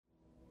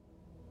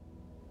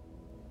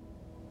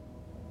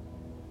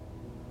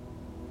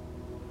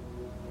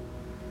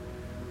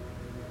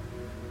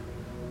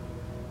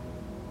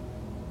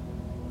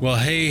Well,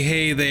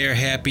 hey there,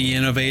 happy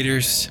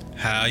innovators.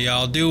 How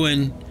y'all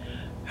doing?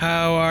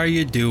 How are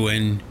you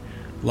doing?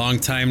 Long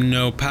time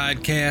no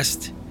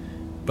podcast,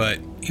 but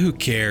who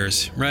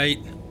cares, right?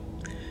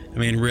 I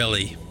mean,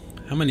 really,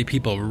 how many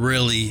people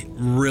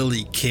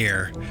really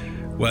care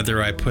whether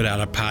I put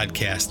out a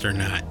podcast or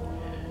not?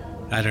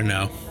 I don't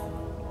know.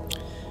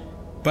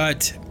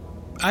 But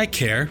I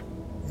care,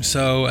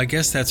 so I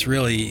guess that's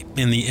really,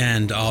 in the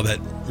end, all that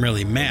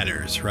really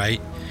matters,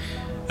 right?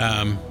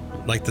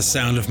 Like the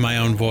sound of my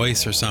own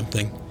voice or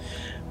something.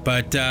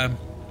 But,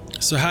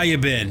 so how you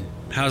been?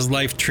 How's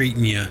life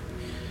treating you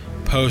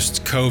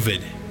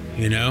post-COVID?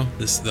 You know,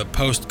 this is the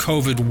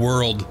post-COVID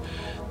world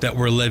that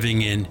we're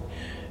living in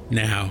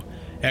now.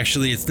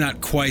 Actually, it's not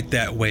quite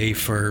that way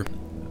for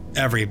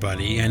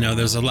everybody. I know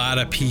there's a lot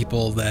of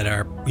people that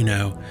are,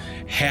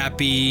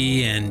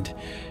 happy and,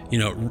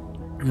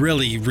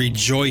 really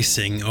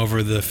rejoicing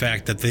over the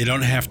fact that they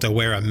don't have to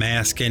wear a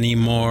mask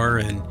anymore.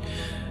 And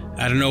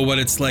I don't know what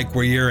it's like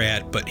where you're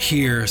at, but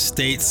here,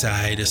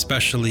 stateside,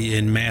 especially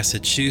in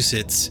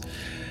Massachusetts,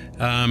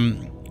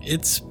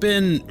 it's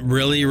been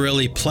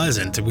really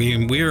pleasant.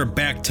 We're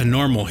back to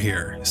normal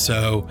here.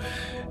 So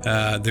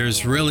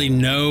there's really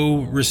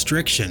no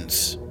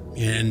restrictions.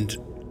 And,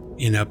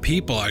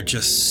 people are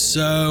just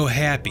so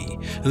happy.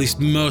 At least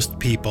most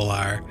people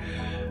are.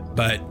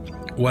 But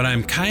what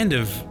I'm kind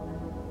of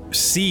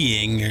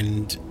seeing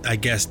and I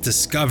guess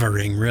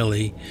discovering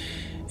really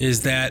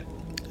is that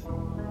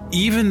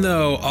even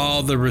though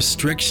all the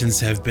restrictions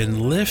have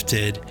been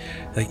lifted,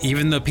 like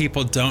even though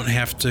people don't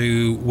have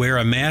to wear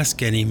a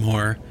mask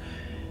anymore,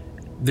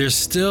 there's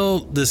still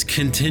this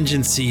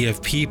contingency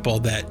of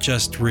people that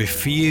just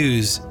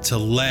refuse to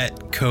let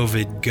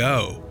COVID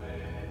go.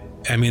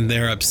 I mean,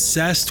 they're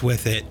obsessed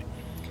with it,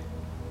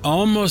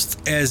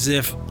 almost as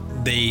if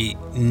they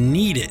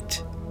need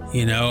it.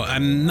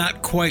 I'm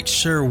not quite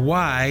sure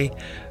why.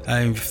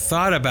 I've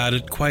thought about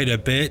it quite a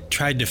bit,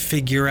 tried to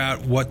figure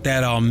out what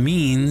that all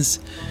means,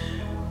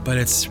 but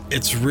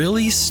it's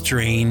really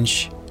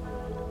strange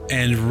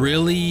and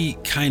really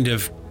kind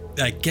of,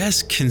 I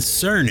guess,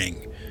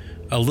 concerning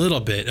a little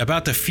bit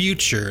about the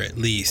future, at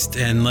least,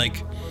 and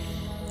like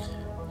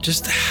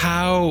just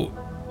how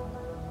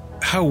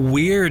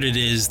weird it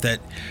is that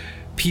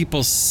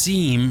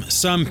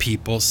some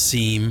people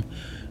seem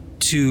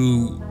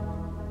to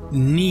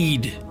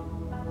need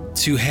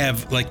to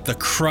have like the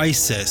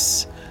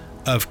crisis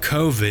of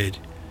COVID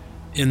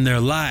in their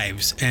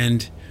lives.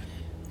 And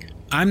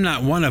I'm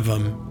not one of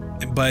them,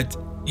 but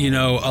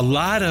a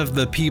lot of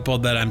the people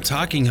that I'm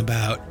talking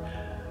about,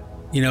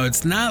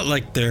 it's not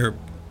like they're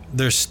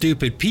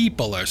stupid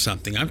people or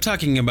something. I'm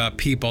talking about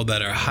people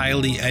that are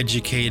highly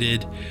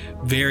educated,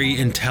 very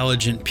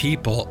intelligent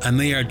people, and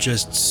they are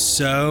just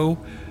so,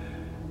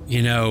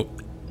 I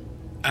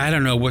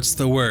don't know what's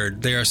the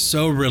word. They are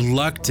so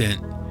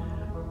reluctant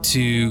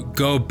to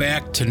go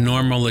back to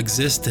normal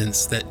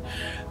existence that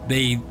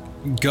they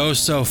go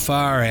so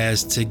far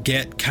as to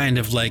get kind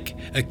of like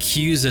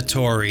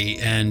accusatory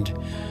and,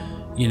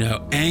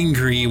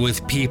 angry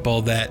with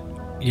people that,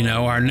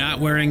 are not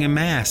wearing a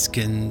mask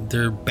and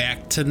they're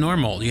back to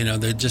normal.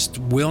 They just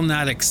will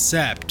not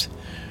accept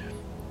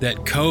that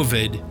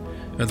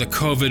COVID or the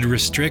COVID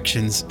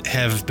restrictions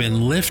have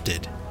been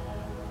lifted.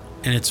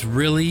 And it's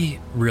really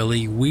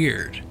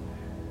weird.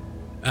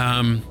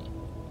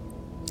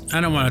 I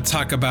don't want to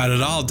talk about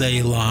it all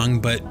day long,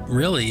 but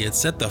really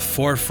it's at the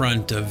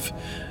forefront of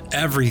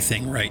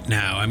everything right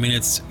now. I mean,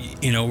 it's,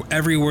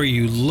 everywhere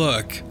you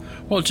look,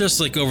 well, just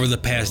like over the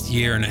past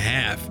year and a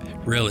half,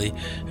 really.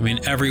 I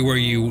mean, everywhere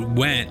you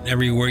went,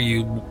 everywhere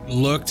you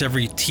looked,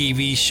 every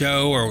TV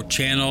show or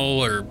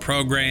channel or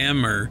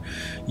program or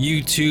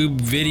YouTube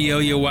video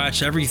you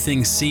watch,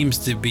 everything seems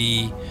to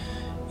be,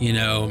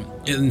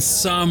 in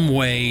some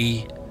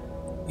way,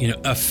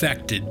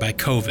 affected by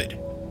COVID,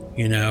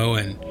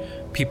 and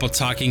people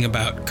talking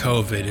about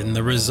COVID and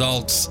the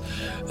results,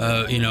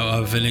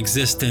 of an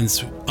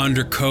existence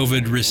under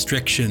COVID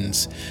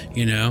restrictions,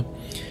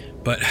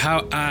 But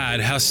how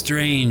odd, how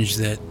strange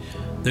that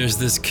there's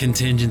this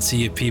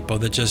contingency of people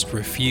that just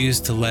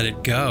refuse to let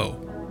it go.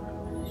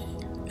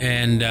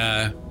 And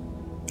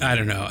I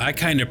don't know, I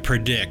kind of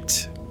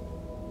predict,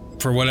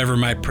 for whatever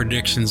my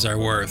predictions are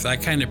worth, I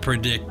kind of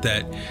predict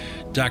that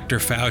Dr.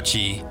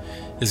 Fauci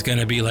is going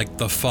to be like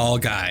the fall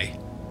guy.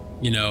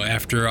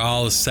 After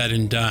all is said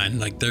and done,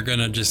 like they're going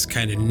to just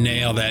kind of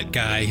nail that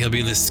guy. He'll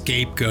be the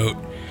scapegoat,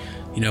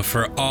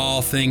 for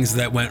all things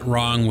that went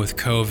wrong with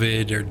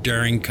COVID or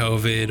during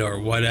COVID or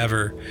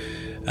whatever.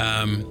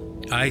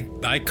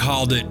 I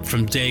called it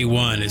from day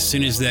one. As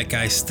soon as that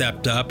guy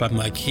stepped up, I'm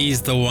like,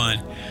 he's the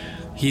one.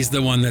 He's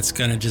the one that's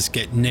going to just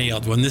get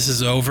nailed. When this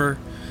is over,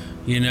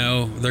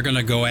 they're going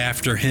to go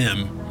after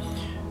him.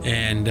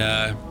 And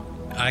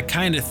I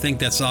kind of think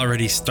that's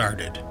already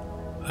started.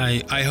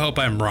 I hope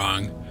I'm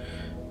wrong.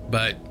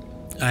 But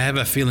I have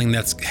a feeling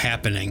that's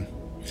happening.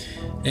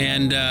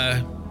 And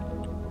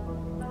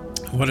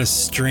what a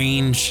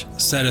strange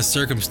set of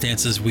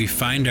circumstances we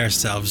find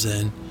ourselves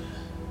in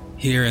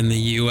here in the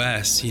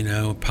U.S.,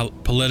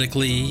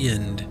 politically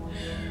and,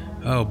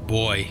 oh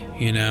boy,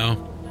 you'd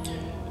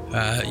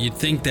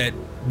think that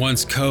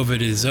once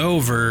COVID is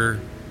over,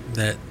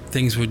 that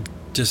things would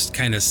just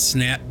kind of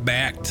snap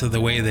back to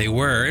the way they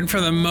were. And for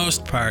the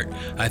most part,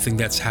 I think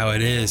that's how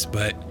it is.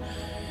 But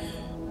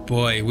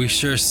boy, we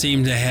sure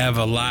seem to have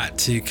a lot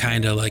to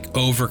kind of like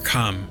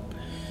overcome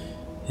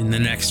in the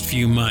next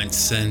few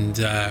months. And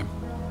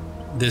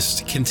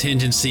this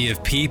contingency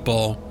of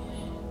people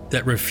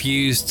that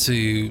refuse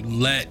to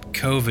let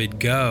COVID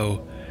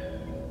go,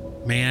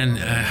 man,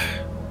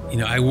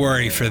 I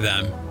worry for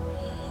them.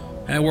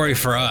 I worry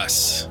for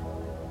us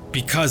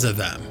because of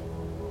them.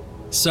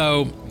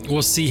 So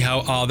we'll see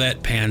how all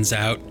that pans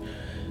out.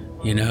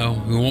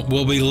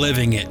 We'll be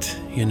living it.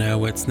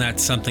 It's not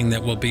something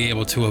that we'll be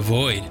able to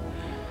avoid.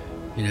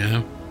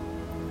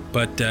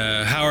 But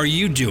how are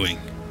you doing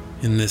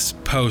in this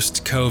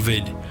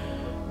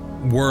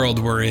post-COVID world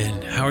we're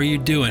in? How are you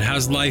doing?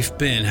 How's life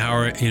been?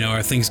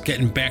 Are things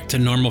getting back to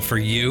normal for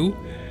you?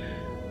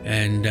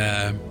 And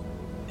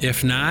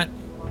if not,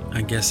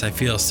 I guess I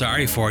feel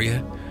sorry for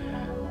you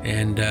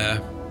and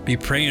be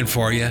praying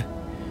for you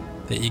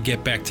that you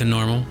get back to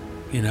normal,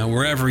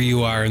 wherever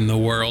you are in the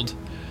world.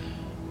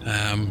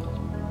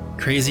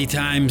 Crazy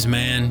times,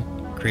 man.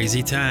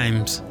 Crazy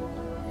times.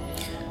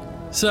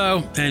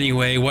 So,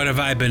 anyway, what have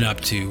I been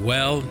up to?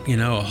 Well,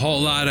 a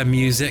whole lot of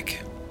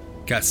music.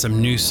 Got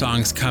some new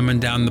songs coming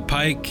down the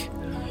pike.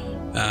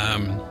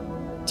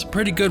 Some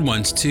pretty good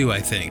ones, too, I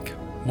think.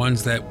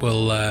 Ones that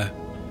will,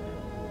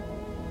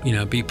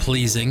 be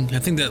pleasing. I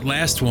think that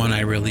last one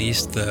I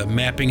released, the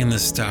Mapping in the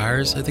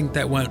Stars, I think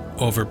that went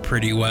over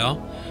pretty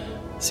well.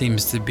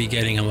 Seems to be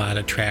getting a lot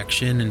of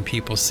traction, and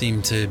people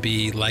seem to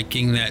be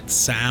liking that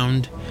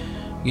sound,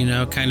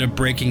 kind of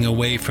breaking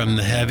away from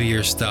the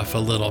heavier stuff a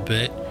little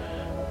bit.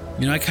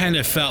 I kind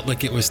of felt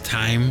like it was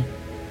time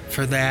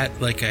for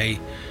that. Like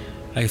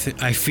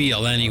I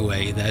feel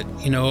anyway that,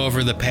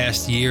 over the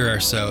past year or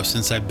so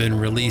since I've been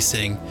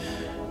releasing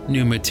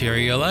new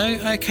material,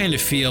 I kind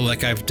of feel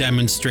like I've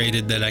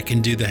demonstrated that I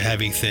can do the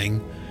heavy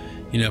thing,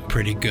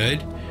 pretty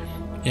good.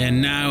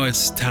 And now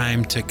it's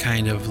time to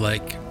kind of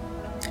like,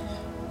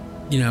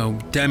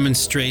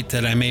 demonstrate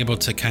that I'm able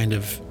to kind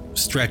of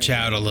stretch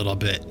out a little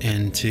bit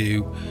and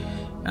to,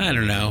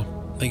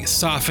 like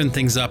soften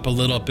things up a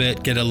little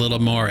bit, get a little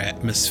more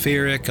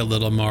atmospheric, a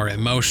little more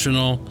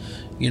emotional,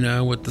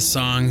 with the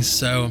songs.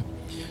 So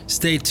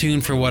stay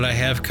tuned for what I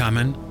have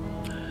coming.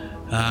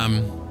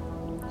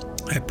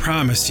 I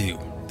promise you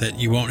that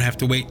you won't have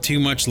to wait too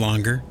much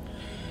longer.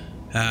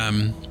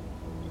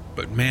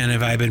 But man,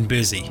 have I been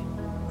busy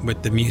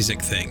with the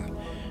music thing.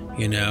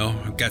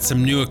 I've got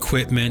some new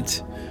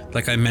equipment,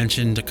 like I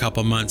mentioned a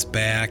couple months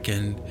back,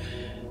 and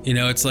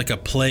it's like a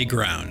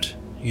playground,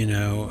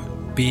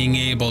 being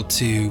able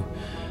to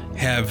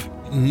have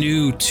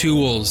new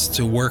tools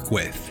to work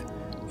with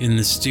in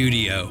the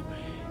studio.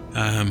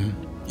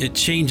 It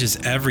changes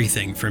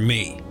everything for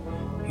me.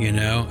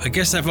 I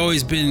guess I've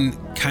always been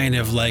kind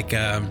of like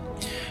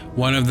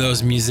one of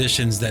those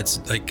musicians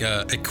that's like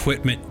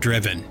equipment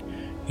driven,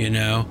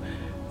 and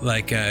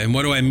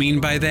what do I mean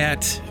by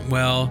that?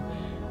 Well,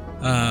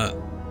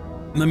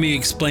 let me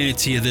explain it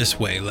to you this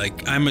way.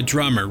 Like, I'm a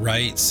drummer,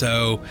 right?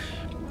 So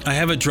I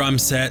have a drum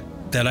set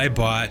that I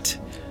bought,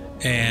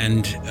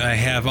 and I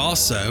have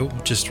also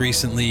just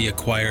recently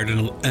acquired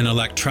an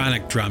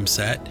electronic drum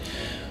set.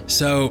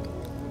 So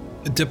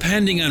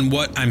depending on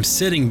what I'm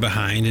sitting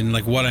behind and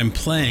like what I'm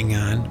playing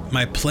on,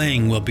 my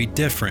playing will be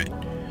different.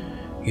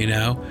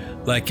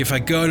 Like if I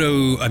go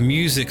to a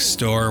music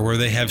store where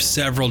they have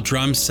several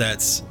drum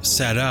sets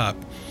set up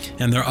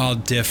and they're all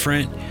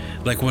different,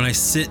 like when I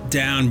sit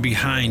down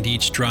behind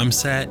each drum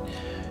set,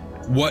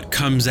 what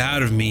comes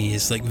out of me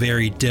is like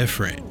very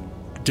different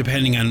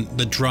depending on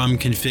the drum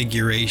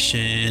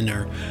configuration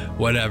or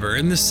whatever.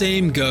 And the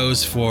same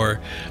goes for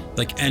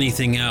like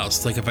anything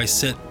else. Like if I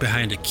sit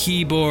behind a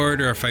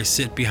keyboard or if I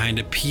sit behind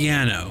a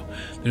piano,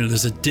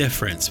 there's a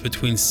difference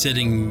between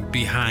sitting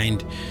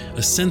behind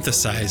a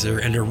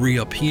synthesizer and a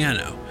real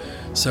piano.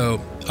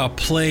 So I'll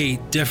play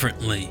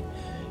differently,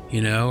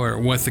 or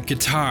with a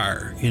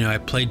guitar, I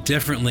play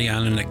differently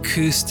on an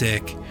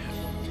acoustic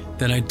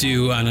than I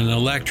do on an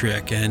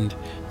electric. And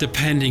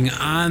depending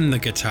on the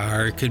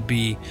guitar, it could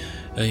be,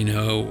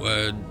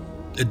 a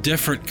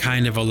different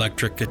kind of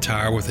electric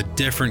guitar with a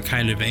different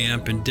kind of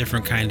amp and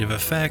different kind of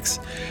effects.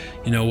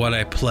 What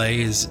I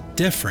play is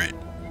different,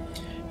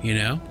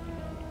 You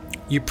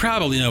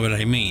probably know what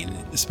I mean,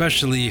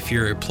 especially if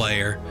you're a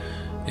player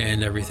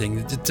and everything.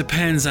 It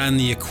depends on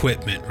the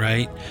equipment,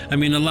 right? I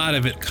mean, a lot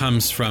of it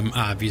comes from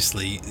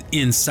obviously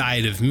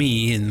inside of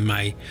me and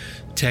my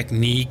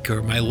technique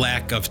or my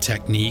lack of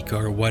technique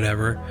or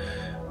whatever.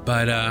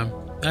 But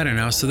I don't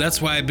know. So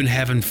that's why I've been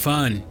having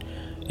fun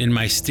in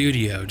my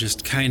studio,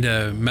 just kind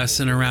of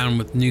messing around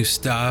with new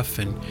stuff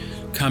and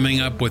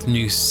coming up with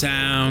new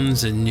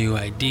sounds and new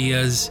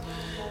ideas.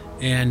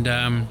 And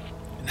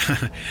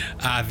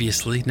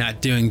obviously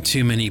not doing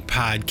too many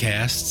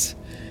podcasts.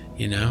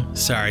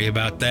 Sorry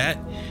about that.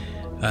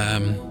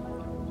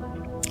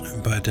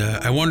 But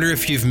I wonder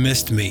if you've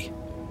missed me.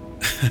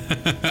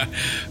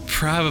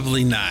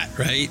 Probably not,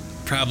 right?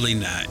 Probably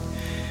not.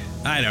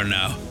 I don't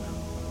know.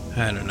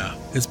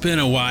 It's been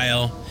a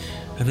while.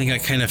 I think I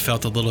kind of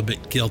felt a little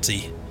bit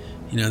guilty.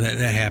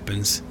 That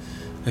happens.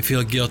 I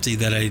feel guilty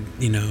that I,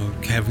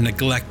 have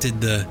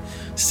neglected the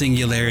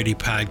Singularity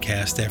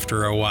Podcast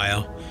after a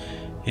while.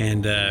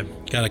 And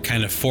got to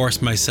kind of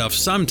force myself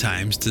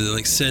sometimes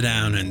to sit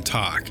down and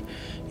talk.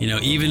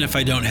 Even if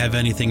I don't have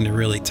anything to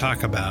really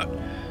talk about,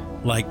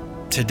 like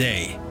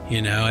today.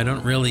 I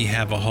don't really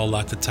have a whole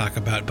lot to talk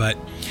about, but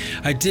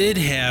I did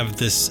have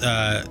this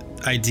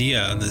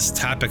idea, this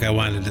topic I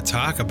wanted to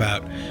talk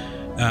about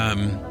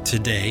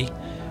today.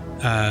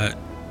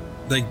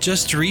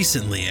 Just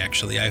recently,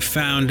 actually, I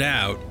found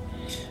out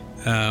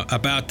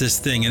about this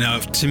thing. And now,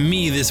 to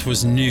me, this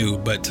was new,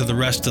 but to the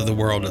rest of the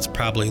world, it's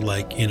probably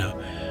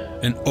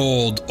an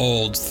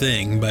old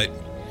thing. But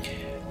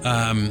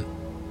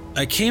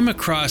I came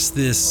across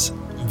this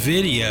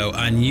video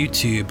on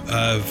YouTube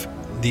of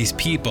these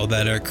people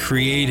that are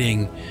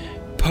creating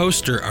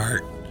poster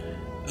art.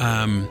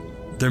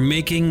 They're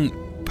making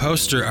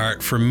poster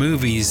art for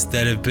movies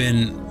that have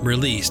been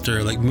released,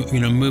 or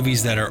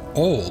movies that are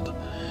old,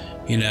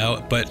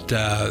 but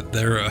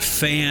they're a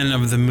fan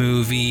of the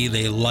movie.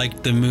 They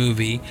liked the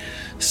movie,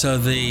 so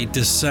they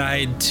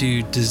decide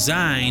to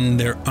design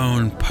their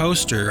own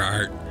poster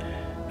art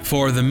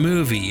for the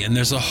movie. And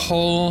there's a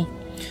whole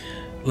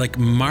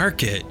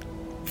market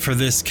for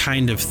this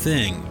kind of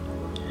thing.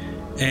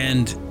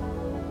 And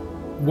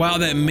while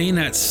that may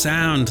not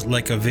sound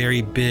like a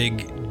very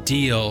big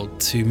deal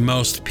to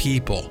most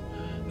people,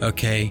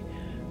 okay,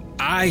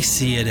 I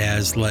see it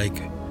as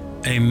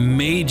a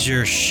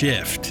major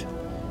shift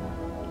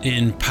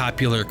in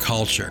popular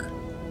culture,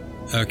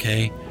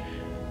 okay?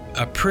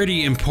 A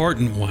pretty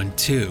important one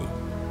too,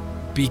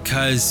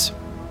 because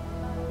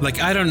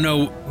I don't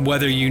know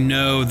whether you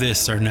know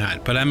this or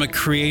not, but I'm a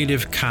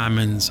Creative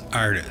Commons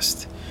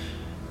artist,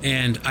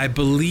 and I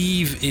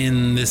believe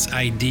in this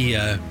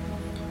idea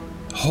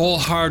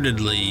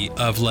wholeheartedly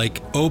of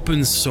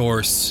open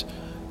source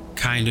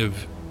kind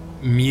of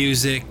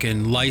music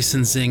and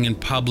licensing and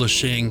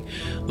publishing.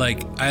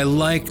 I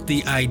like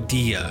the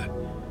idea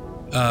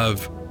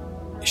of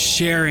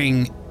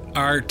sharing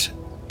art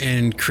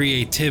and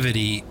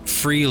creativity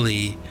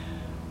freely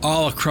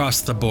all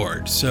across the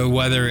board. So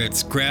whether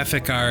it's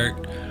graphic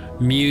art,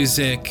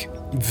 music,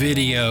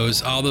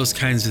 videos, all those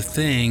kinds of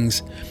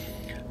things,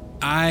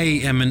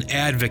 I am an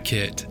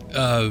advocate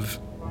of,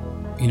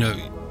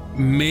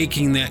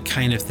 making that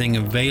kind of thing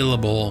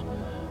available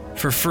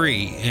for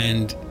free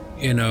and,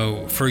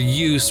 for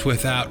use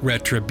without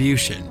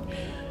retribution,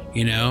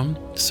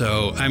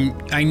 So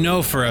I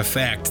know for a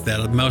fact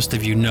that most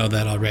of you know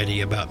that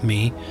already about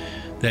me,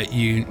 that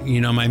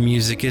my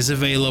music is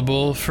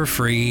available for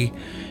free.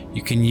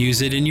 You can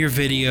use it in your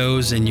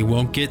videos and you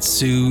won't get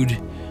sued.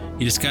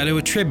 You just got to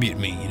attribute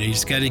me. You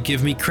just got to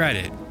give me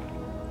credit.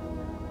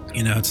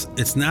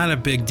 It's not a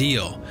big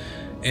deal.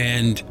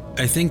 And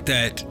I think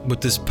that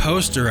with this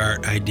poster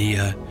art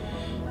idea,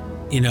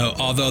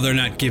 although they're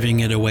not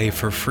giving it away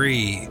for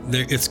free,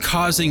 it's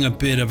causing a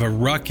bit of a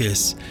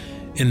ruckus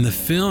in the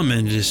film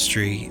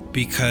industry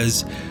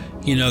because,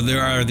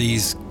 there are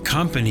these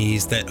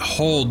companies that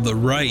hold the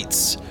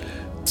rights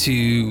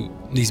to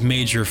these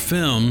major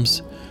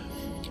films,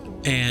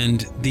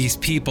 and these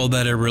people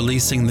that are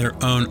releasing their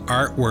own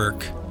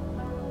artwork,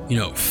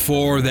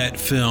 for that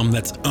film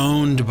that's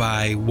owned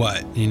by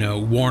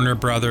Warner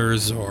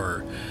Brothers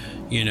or,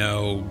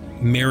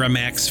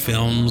 Miramax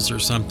Films or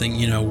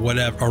something,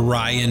 whatever,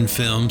 Orion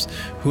Films,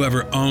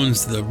 whoever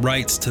owns the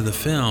rights to the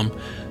film,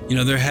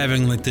 they're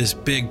having this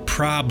big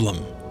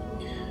problem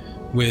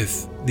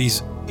with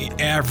these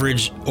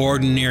average,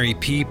 ordinary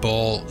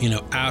people,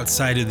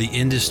 outside of the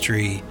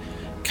industry,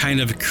 kind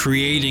of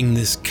creating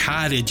this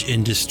cottage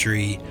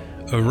industry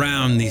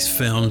around these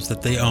films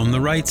that they own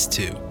the rights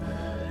to.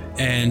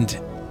 And,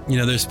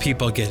 there's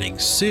people getting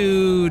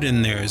sued,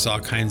 and there's all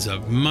kinds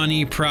of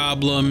money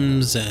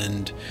problems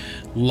and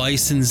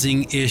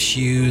licensing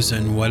issues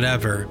and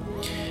whatever.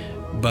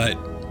 But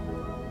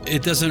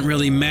it doesn't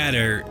really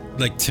matter,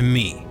 to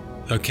me,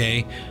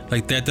 okay?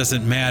 That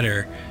doesn't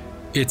matter.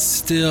 It's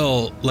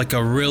still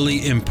a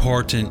really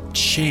important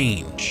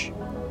change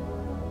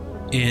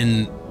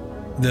in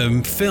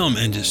the film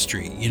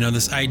industry.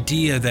 This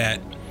idea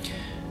that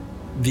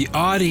the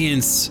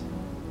audience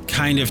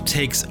kind of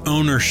takes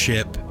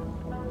ownership,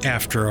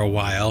 after a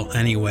while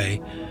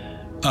anyway,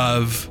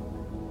 of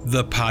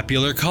the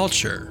popular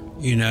culture,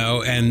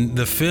 and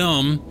the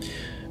film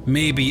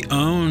may be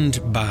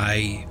owned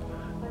by,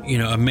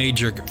 a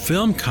major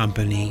film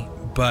company,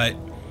 but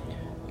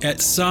at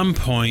some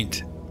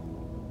point,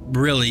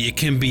 really, it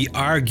can be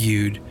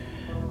argued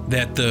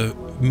that the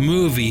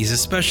movies,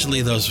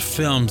 especially those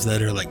films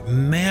that are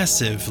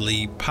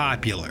massively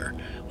popular,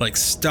 like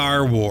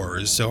Star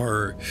Wars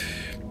or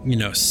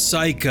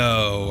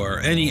Psycho or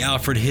any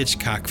Alfred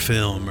Hitchcock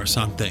film or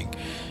something,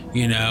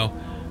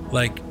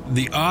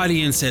 the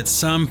audience at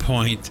some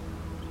point,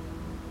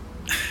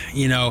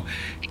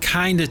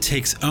 kind of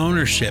takes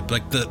ownership.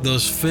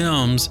 Those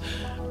films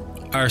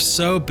are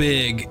so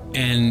big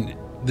and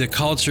the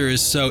culture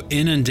is so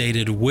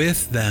inundated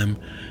with them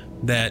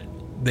that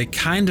they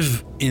kind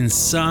of, in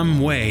some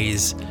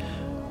ways,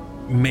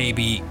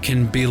 maybe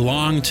can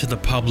belong to the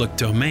public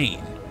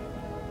domain.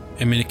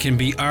 I mean, it can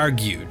be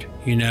argued,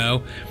 you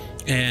know?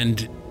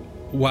 And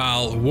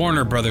while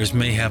Warner Brothers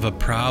may have a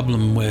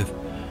problem with,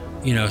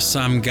 you know,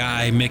 some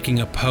guy making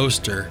a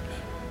poster,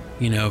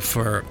 you know,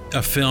 for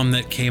a film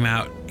that came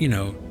out, you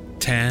know,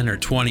 10 or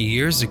 20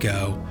 years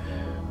ago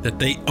that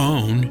they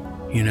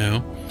own, you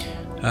know,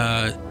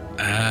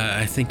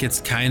 I think it's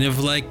kind of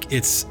like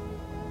it's,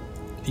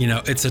 you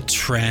know, it's a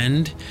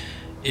trend.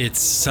 It's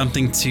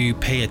something to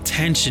pay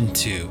attention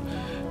to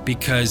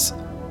because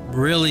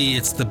really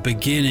it's the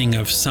beginning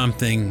of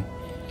something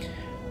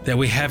that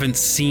we haven't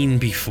seen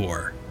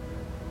before,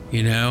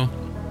 you know,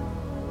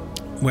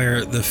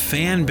 where the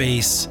fan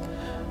base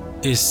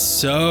is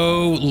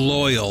so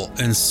loyal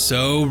and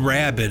so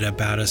rabid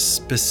about a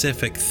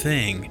specific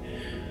thing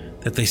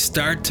that they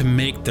start to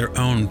make their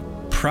own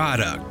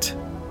product,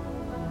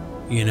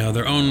 you know,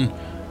 their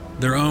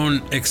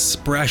own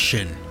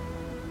expression,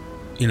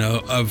 you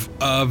know,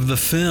 of the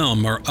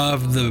film or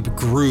of the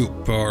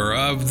group or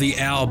of the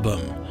album.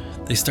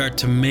 They start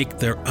to make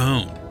their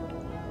own.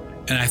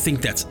 And I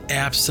think that's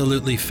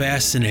absolutely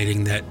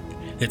fascinating that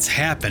it's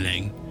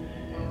happening,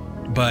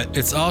 but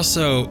it's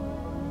also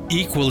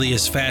equally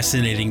as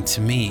fascinating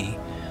to me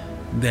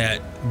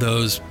that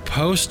those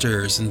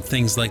posters and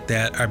things like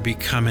that are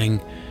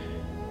becoming,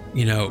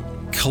 you know,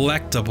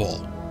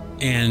 collectible,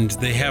 and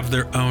they have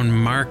their own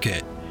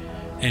market,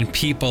 and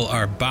people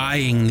are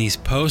buying these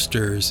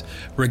posters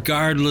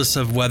regardless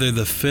of whether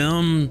the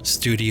film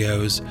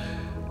studios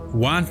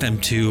want them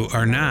to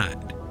or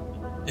not.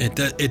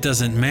 It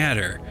doesn't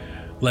matter.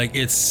 Like,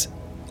 it's,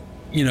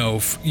 you know,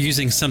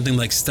 using something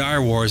like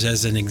Star Wars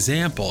as an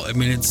example. I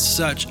mean, it's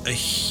such a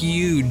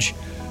huge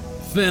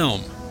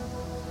film.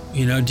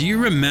 You know, do you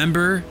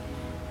remember,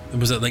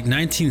 was it like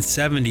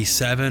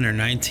 1977 or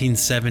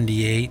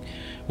 1978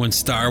 when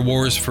Star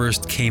Wars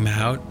first came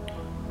out?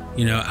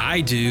 You know,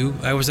 I do.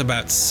 I was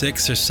about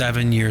 6 or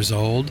 7 years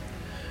old,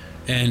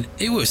 and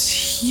it was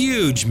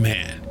huge,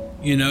 man.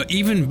 You know,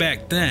 even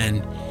back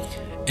then.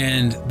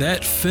 And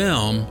that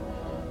film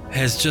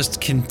has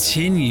just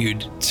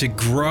continued to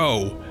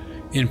grow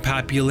in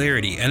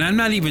popularity. And I'm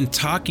not even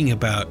talking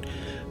about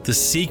the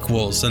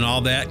sequels and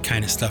all that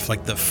kind of stuff,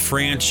 like the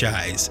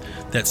franchise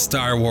that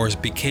Star Wars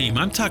became.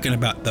 I'm talking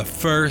about the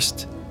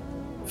first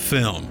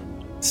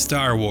film,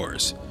 Star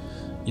Wars.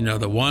 You know,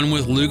 the one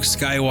with Luke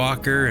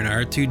Skywalker and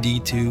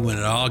R2-D2 when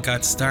it all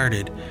got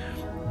started.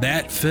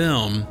 That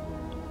film,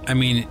 I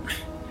mean,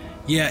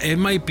 yeah, it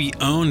might be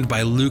owned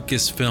by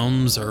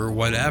Lucasfilms or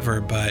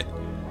whatever, but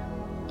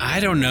I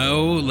don't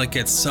know, like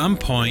at some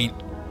point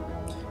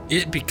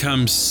it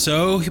becomes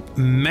so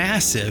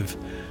massive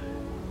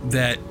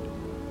that,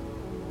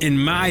 in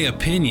my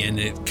opinion,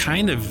 it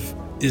kind of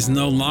is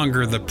no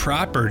longer the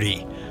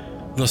property,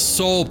 the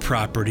sole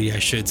property, I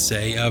should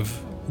say,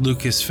 of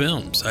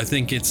Lucasfilms. I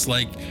think it's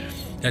like,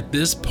 at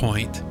this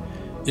point,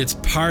 it's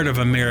part of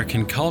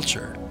American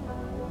culture.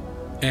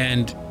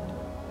 And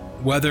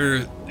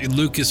whether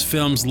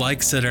Lucasfilms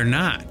likes it or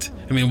not,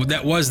 I mean,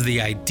 that was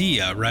the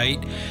idea,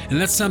 right?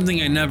 And that's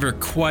something I never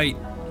quite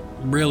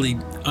really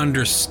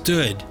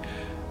understood,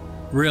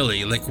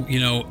 really, like, you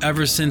know,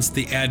 ever since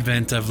the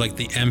advent of like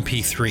the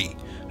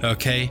MP3,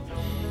 okay?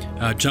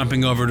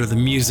 Jumping over to the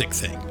music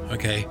thing,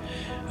 okay?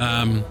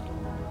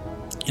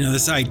 You know,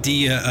 this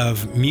idea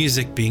of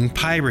music being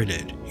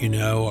pirated, you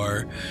know,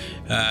 or,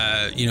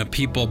 you know,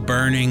 people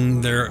burning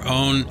their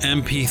own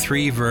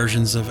MP3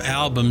 versions of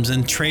albums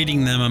and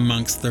trading them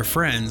amongst their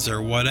friends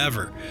or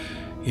whatever,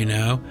 you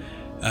know?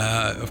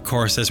 Of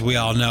course, as we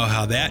all know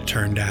how that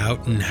turned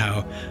out and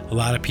how a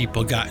lot of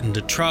people got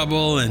into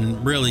trouble,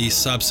 and really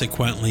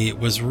subsequently it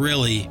was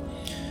really,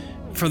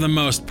 for the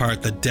most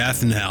part, the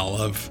death knell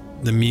of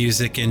the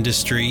music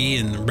industry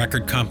and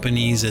record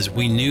companies as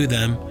we knew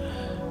them.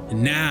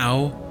 And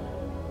now,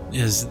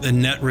 as the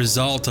net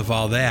result of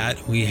all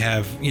that, we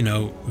have, you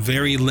know,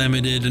 very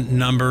limited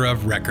number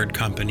of record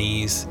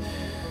companies,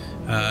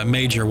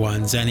 major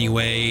ones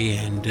anyway,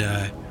 and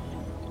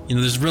you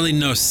know, there's really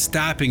no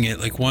stopping it.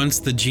 Like, once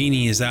the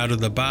genie is out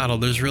of the bottle,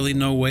 there's really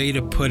no way to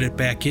put it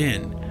back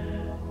in,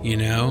 you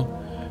know?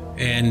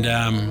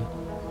 And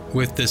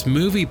with this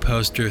movie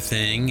poster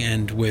thing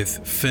and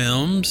with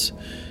films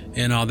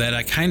and all that,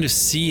 I kind of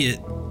see it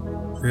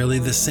really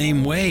the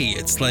same way.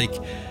 It's like,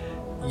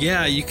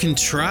 yeah, you can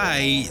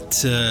try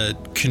to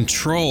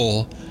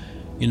control,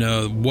 you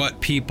know, what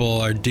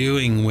people are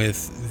doing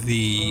with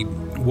the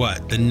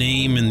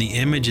name and the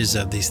images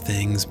of these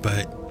things,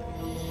 but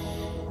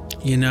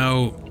you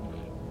know,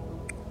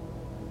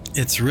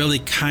 it's really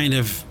kind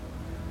of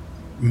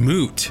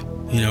moot.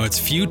 You know, it's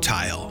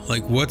futile.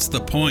 Like, what's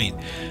the point?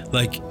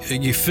 Like,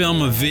 you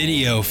film a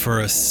video for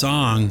a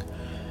song,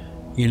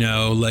 you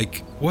know,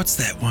 like, what's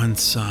that one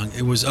song?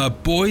 It was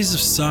Boys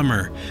of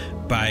Summer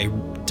by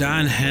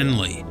Don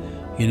Henley.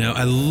 You know,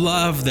 I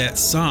love that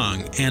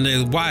song, and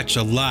I watch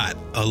a lot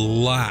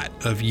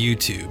of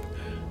YouTube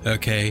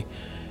Okay.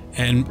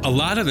 And a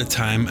lot of the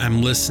time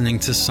I'm listening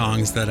to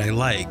songs that I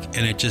like,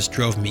 and it just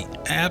drove me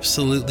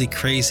absolutely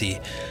crazy.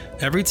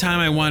 Every time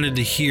I wanted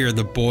to hear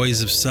The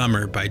Boys of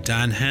Summer by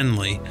Don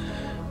Henley,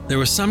 there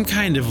was some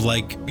kind of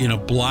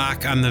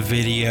block on the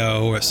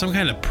video or some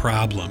kind of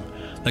problem,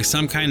 like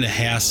some kind of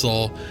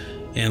hassle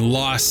and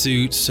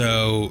lawsuit.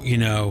 So,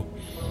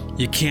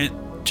 you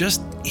can't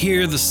just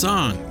hear the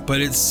song,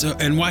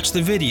 and watch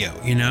the video,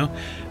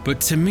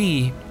 But to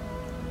me,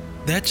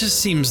 that just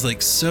seems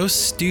like so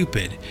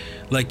stupid.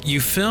 Like,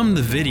 you filmed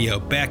the video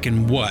back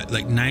in what,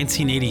 like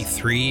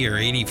 1983 or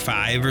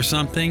 85 or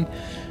something?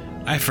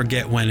 I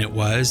forget when it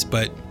was,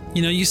 but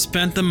you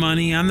spent the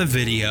money on the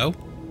video,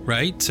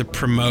 right, to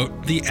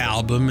promote the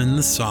album and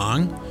the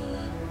song.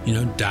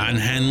 Don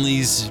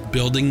Henley's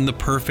Building the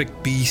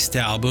Perfect Beast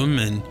album,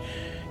 and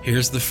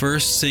here's the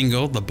first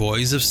single, The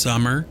Boys of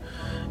Summer,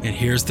 and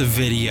here's the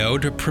video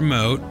to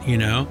promote,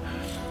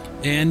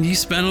 and you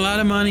spent a lot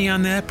of money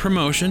on that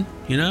promotion,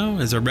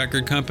 as a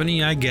record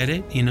company. I get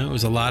it, it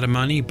was a lot of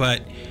money,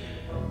 but,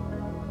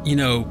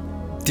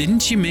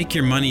 didn't you make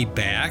your money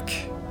back?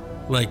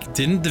 Like,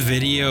 didn't the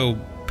video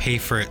pay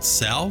for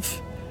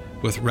itself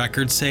with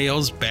record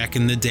sales back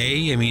in the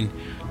day? I mean,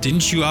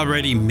 didn't you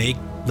already make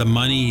the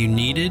money you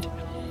needed?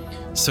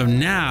 So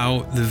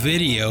now the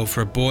video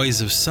for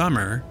Boys of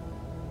Summer,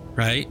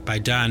 right, by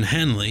Don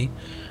Henley,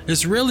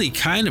 is really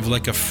kind of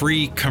like a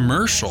free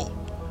commercial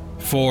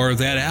for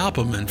that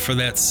album and for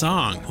that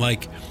song.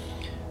 Like,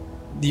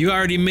 you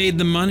already made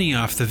the money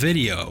off the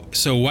video,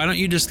 so why don't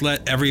you just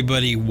let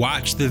everybody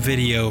watch the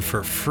video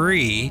for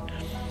free,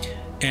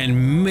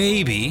 and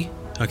maybe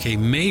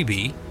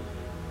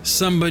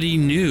somebody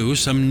new,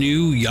 some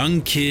new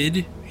young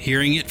kid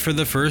hearing it for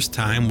the first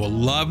time will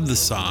love the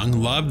song,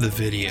 love the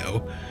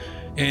video,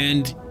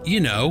 and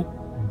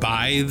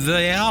buy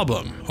the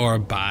album or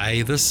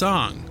buy the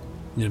song.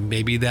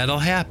 Maybe that'll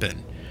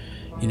happen.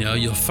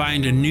 You'll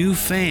find a new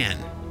fan,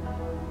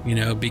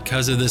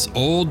 because of this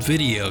old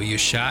video you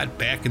shot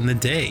back in the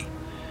day,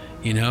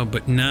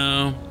 but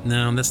no,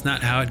 that's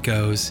not how it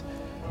goes.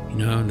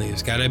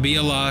 There's got to be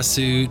a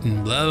lawsuit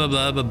and blah, blah,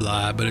 blah, blah,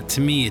 blah. But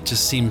to me, it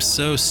just seems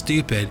so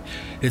stupid.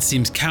 It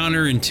seems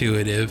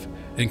counterintuitive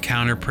and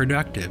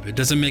counterproductive. It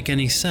doesn't make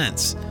any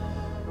sense,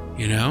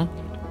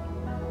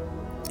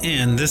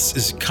 And this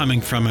is coming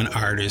from an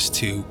artist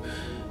who,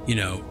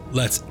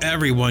 lets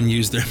everyone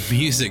use their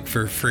music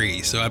for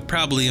free. So I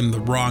probably am the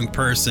wrong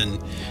person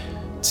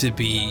to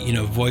be,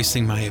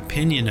 voicing my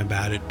opinion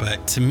about it.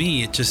 But to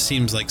me, it just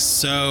seems like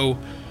so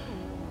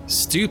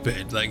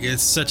stupid. Like,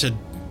 it's such a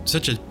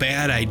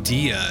bad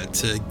idea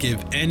to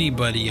give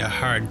anybody a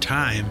hard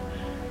time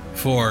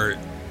for,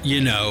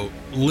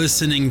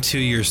 listening to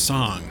your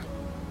song.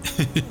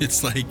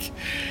 It's like,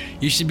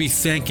 you should be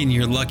thanking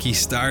your lucky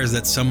stars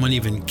that someone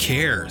even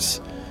cares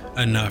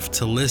enough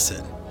to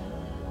listen,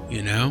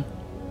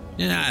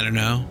 Yeah, I don't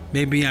know.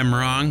 Maybe I'm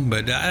wrong,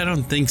 but I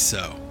don't think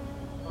so.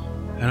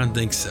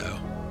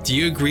 Do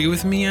you agree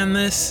with me on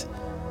this?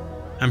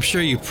 I'm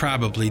sure you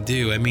probably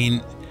do. I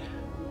mean,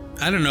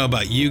 I don't know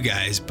about you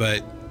guys,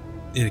 but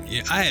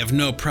I have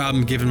no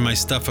problem giving my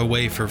stuff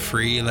away for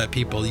free, let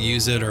people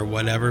use it or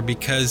whatever,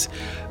 because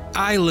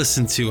I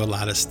listen to a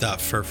lot of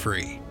stuff for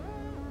free.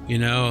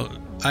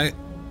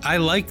 I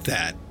like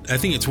that. I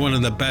think it's one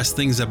of the best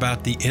things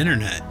about the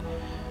internet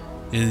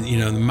and,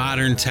 the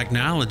modern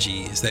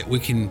technology is that we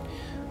can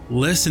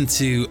listen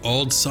to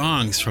old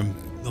songs from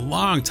a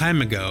long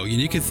time ago.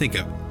 You can think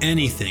of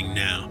anything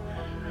now.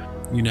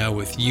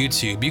 With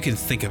YouTube, you can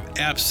think of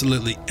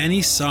absolutely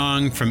any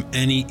song from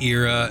any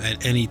era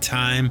at any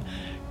time,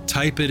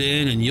 type it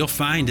in and you'll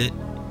find it,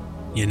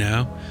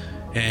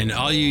 and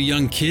all you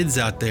young kids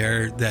out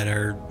there that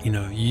are,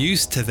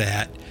 used to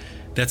that,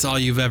 that's all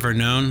you've ever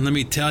known. Let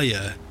me tell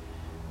you,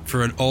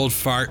 for an old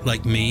fart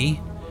like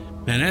me,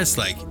 man, that's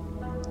like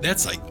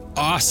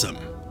awesome.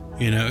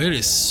 It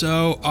is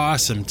so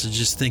awesome to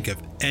just think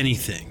of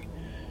anything,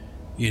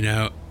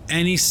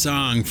 any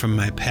song from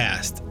my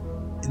past,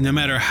 no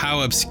matter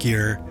how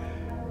obscure,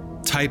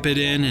 type it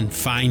in and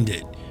find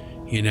it,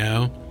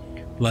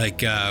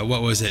 Like,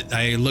 what was it?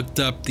 I looked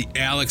up the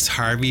Alex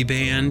Harvey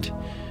Band,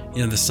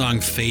 the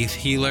song Faith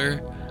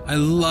Healer. I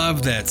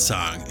love that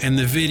song. And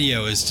the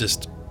video is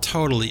just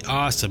totally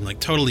awesome, like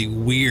totally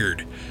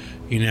weird,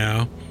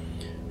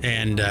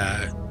 and,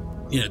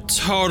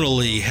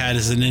 totally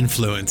has an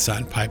influence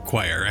on Pipe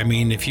Choir. I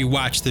mean, if you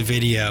watch the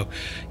video,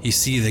 you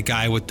see the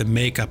guy with the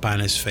makeup on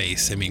his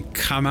face. I mean,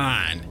 come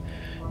on,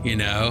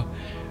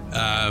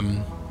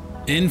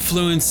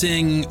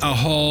 influencing a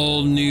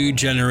whole new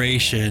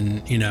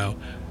generation,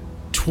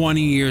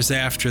 20 years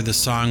after the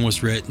song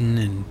was written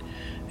and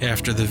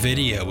after the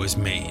video was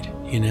made,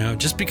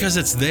 just because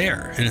it's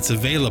there and it's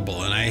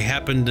available. And I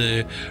happened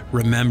to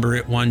remember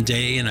it one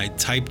day and I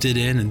typed it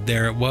in and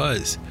there it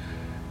was,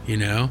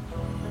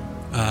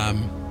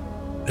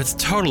 That's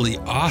totally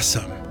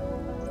awesome.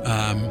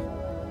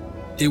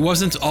 It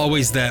wasn't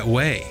always that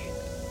way,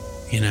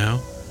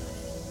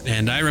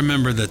 And I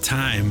remember the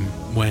time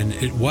when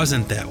it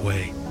wasn't that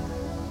way,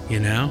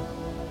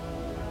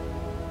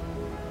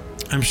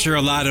 I'm sure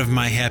a lot of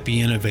my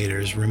happy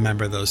innovators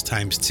remember those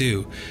times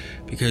too,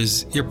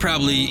 because you're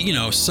probably,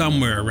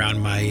 somewhere around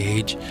my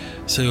age.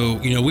 So,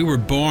 we were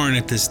born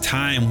at this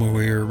time where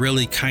we were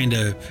really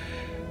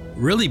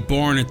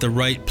born at the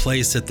right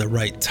place at the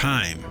right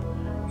time.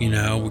 We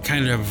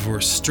kind of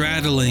were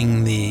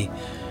straddling the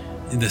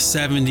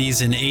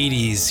 70s and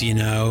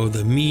 80s,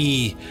 the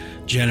me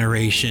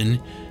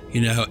generation,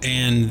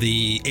 and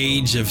the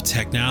age of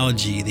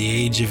technology, the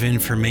age of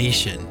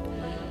information,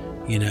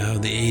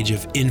 the age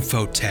of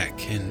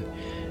infotech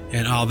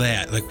and all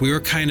that. Like, we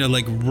were kind of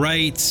like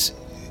right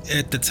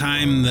at the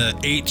time the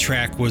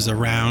 8-track was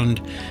around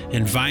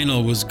and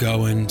vinyl was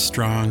going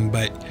strong,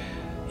 but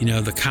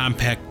the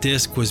compact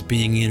disc was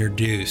being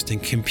introduced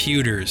and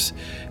computers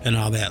and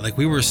all that. Like,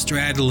 we were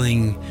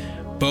straddling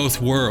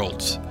both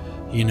worlds,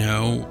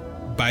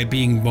 by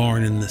being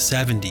born in the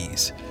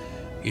 70s,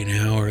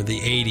 or the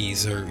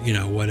 80s or,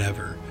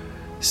 whatever.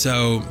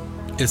 So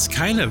it's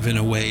kind of, in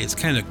a way, it's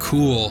kind of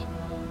cool,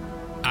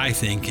 I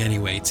think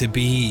anyway, to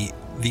be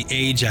the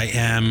age I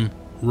am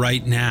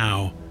right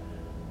now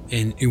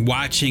and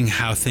watching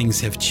how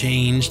things have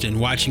changed and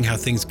watching how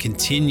things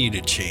continue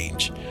to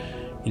change.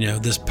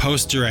 This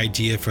poster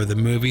idea for the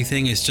movie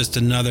thing is just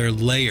another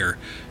layer,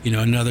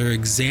 another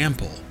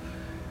example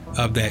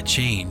of that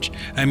change.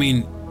 I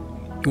mean,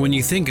 when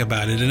you think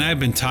about it, and I've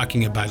been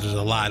talking about it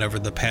a lot over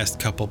the past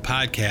couple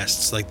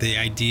podcasts, like the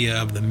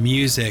idea of the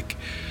music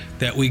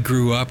that we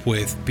grew up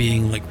with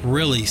being like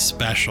really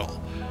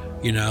special,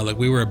 like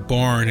we were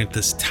born at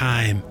this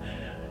time.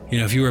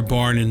 If you were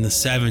born in the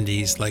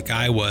 70s like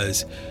I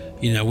was,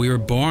 we were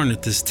born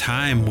at this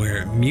time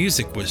where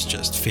music was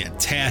just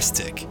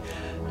fantastic,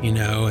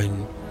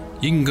 and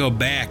you can go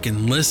back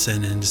and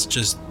listen, and it's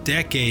just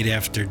decade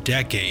after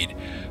decade,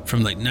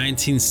 from like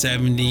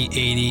 1970,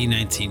 80,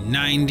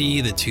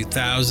 1990, the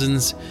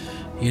 2000s,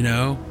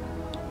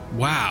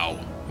 wow.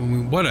 I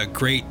mean, what a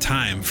great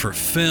time for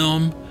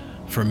film,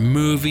 for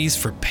movies,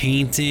 for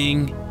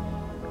painting,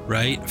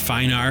 right?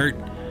 Fine art,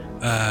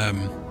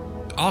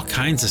 all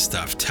kinds of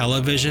stuff.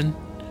 Television,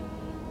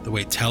 the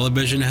way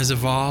television has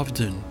evolved,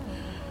 and,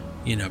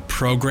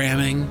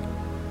 programming.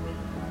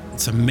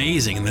 It's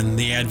amazing. And then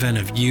the advent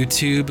of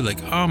YouTube,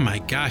 like, oh my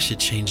gosh, it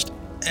changed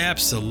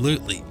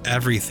absolutely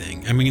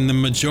everything. I mean, the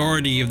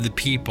majority of the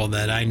people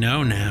that I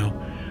know now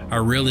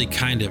are really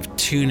kind of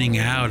tuning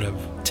out of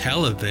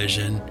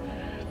television,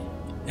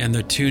 and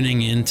they're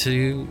tuning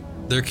into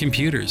their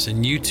computers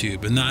and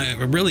YouTube, and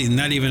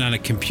not even on a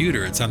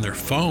computer, it's on their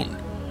phone.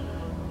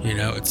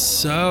 It's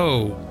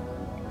so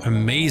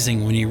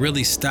amazing when you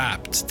really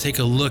stop to take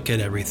a look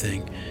at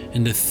everything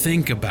and to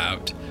think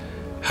about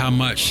how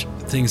much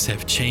things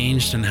have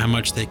changed and how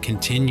much they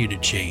continue to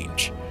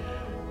change,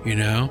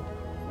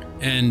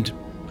 And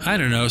I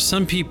don't know,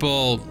 some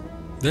people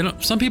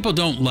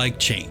don't like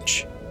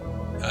change.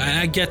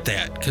 I get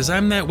that, because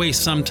I'm that way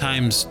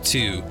sometimes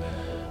too.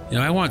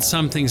 I want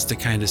some things to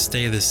kind of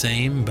stay the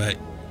same, but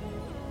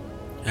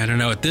I don't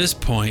know, at this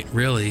point,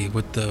 really,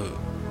 with the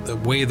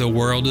way the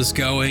world is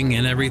going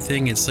and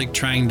everything, it's like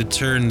trying to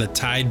turn the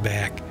tide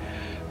back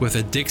with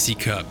a Dixie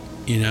cup,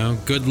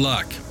 good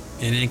luck.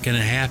 It ain't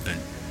gonna happen.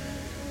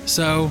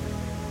 So,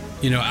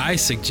 I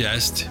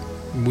suggest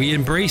we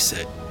embrace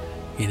it,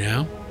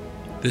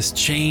 this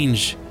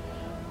change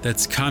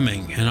that's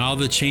coming and all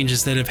the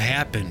changes that have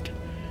happened,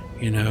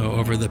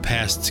 over the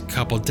past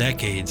couple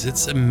decades.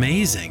 It's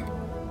amazing.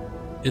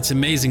 It's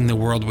amazing the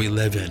world we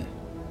live in.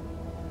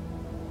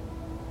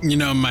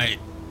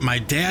 My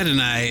dad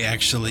and I,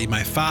 actually,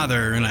 my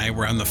father and I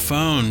were on the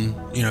phone,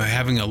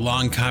 having a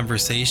long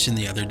conversation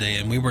the other day,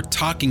 and we were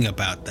talking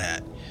about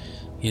that,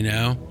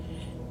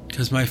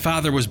 because my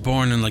father was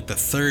born in like the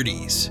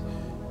 30s,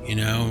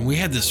 and we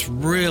had this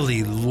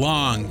really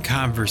long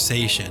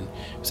conversation.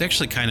 It was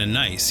actually kind of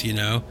nice,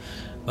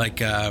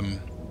 like, I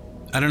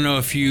don't know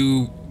if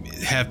you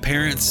have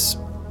parents,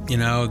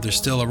 they're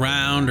still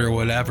around or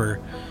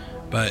whatever,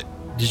 but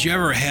did you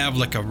ever have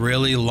like a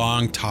really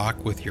long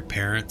talk with your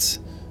parents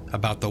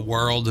about the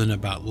world and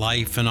about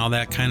life and all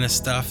that kind of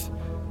stuff?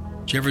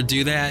 Did you ever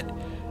do that?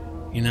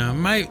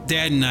 My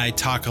dad and I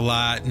talk a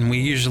lot, and we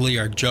usually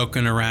are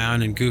joking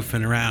around and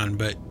goofing around,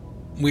 but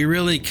we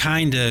really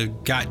kind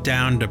of got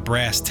down to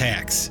brass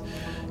tacks.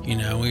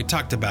 We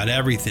talked about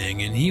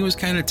everything, and he was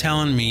kind of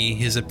telling me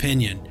his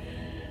opinion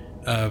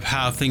of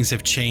how things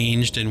have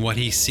changed and what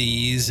he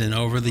sees, and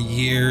over the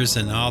years,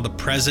 and all the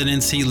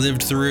presidents he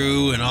lived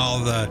through, and all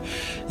the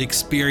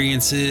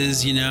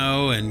experiences,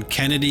 and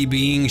Kennedy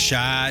being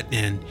shot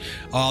and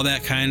all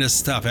that kind of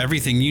stuff.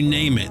 Everything, you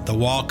name it, the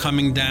wall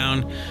coming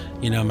down.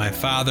 My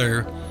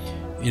father,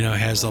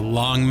 has a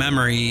long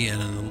memory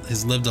and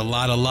has lived a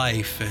lot of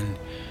life, and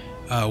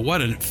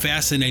what a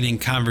fascinating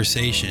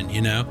conversation,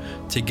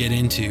 to get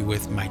into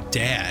with my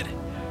dad.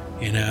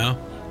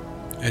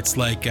 It's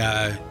like,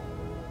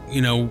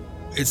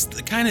 it's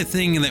the kind of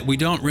thing that we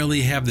don't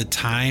really have the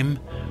time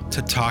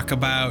to talk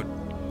about,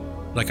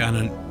 like on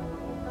an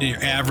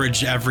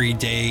average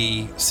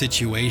everyday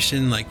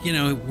situation. Like,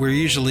 we're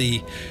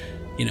usually,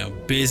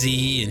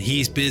 busy, and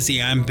he's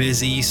busy, I'm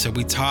busy. So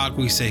we talk,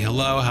 we say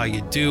hello, how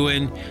you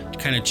doing?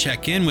 Kind of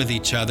check in with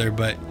each other.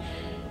 But,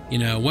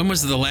 when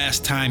was the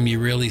last time you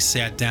really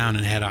sat down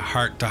and had a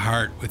heart to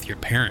heart with your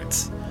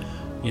parents,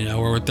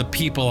 or with the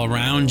people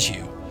around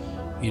you,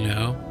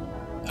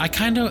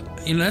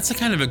 that's a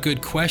kind of a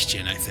good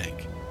question, I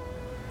think.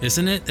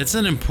 Isn't it? It's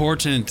an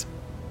important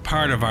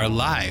part of our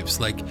lives,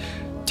 like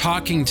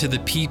talking to the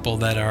people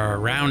that are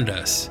around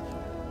us.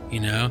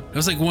 It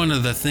was like one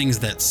of the things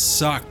that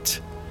sucked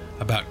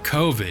about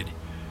COVID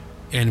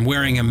and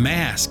wearing a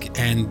mask,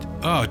 and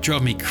it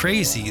drove me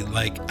crazy.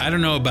 Like, I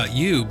don't know about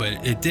you,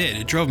 but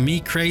it drove me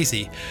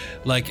crazy,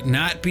 like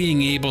not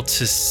being able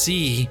to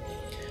see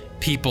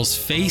people's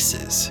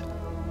faces,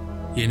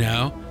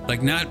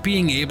 like not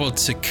being able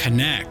to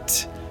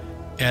connect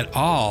at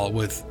all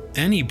with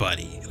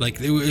anybody.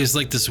 Like, it was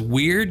like this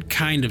weird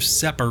kind of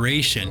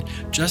separation,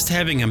 just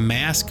having a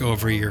mask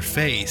over your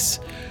face,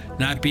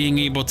 not being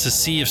able to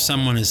see if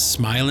someone is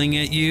smiling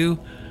at you,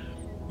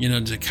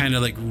 to kind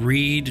of like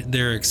read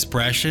their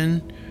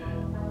expression.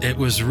 It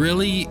was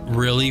really,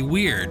 really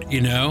weird,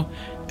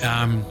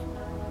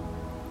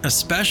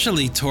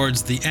 especially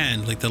towards the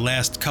end, like the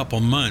last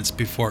couple months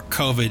before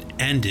COVID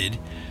ended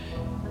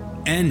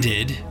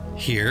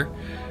here.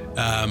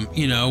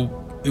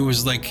 It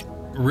was like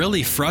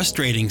really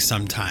frustrating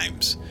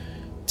sometimes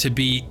to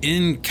be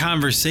in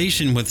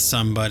conversation with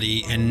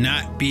somebody and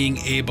not being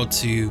able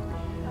to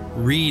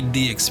read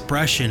the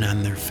expression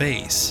on their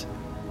face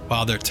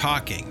while they're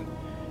talking.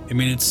 I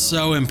mean, it's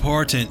so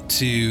important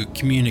to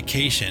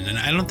communication, and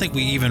I don't think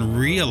we even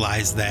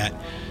realize that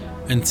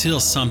until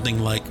something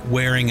like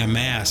wearing a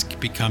mask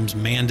becomes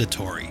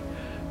mandatory,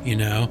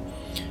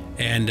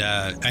 And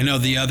I know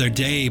the other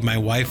day, my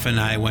wife and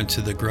I went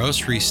to the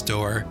grocery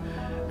store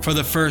for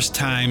the first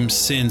time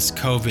since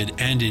COVID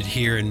ended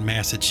here in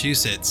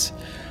Massachusetts,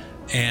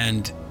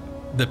 and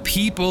the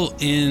people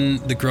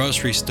in the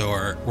grocery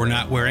store were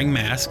not wearing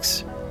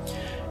masks.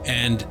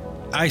 And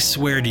I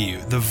swear to you,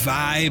 the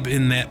vibe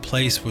in that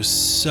place was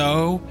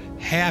so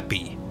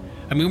happy.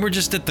 I mean, we're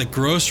just at the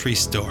grocery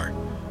store,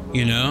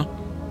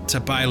 to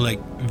buy like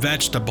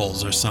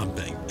vegetables or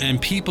something. And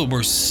people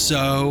were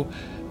so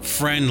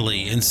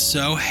friendly and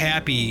so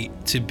happy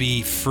to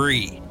be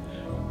free,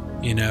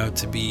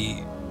 to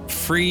be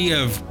free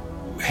of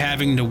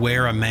having to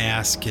wear a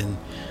mask and,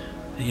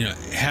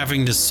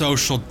 having to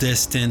social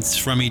distance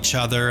from each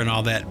other and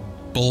all that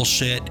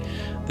bullshit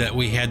that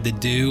we had to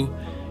do.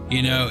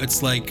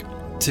 It's like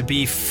to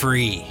be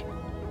free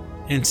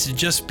and to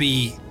just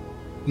be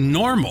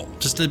normal,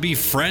 just to be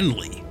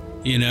friendly,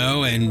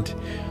 and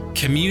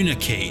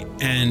communicate.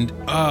 And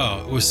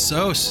it was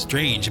so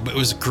strange, but it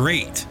was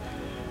great.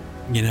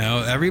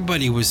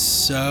 Everybody was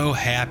so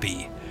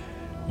happy,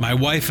 my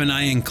wife and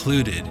I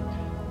included.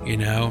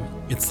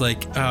 It's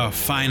like,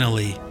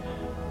 finally,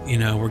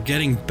 we're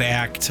getting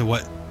back to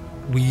what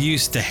we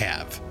used to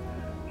have,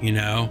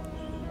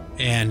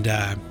 and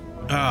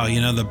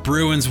the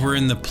Bruins were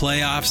in the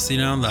playoffs,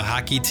 the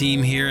hockey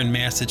team here in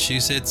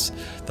Massachusetts,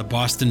 the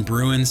Boston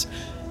Bruins.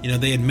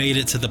 They had made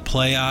it to the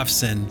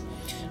playoffs, and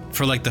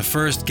for like the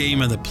first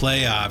game of the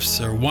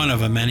playoffs, or one of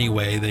them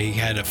anyway, they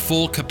had a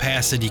full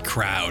capacity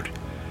crowd,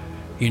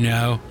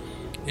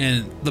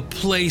 and the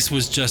place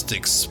was just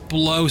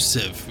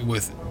explosive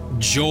with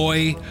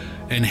joy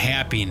and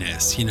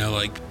happiness,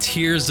 like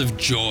tears of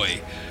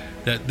joy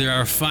that there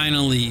are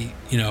finally,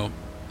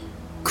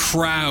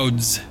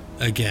 crowds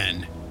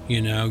again,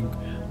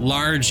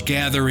 large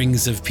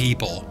gatherings of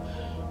people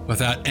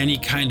without any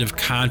kind of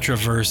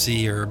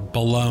controversy or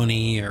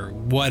baloney or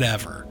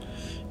whatever,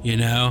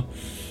 and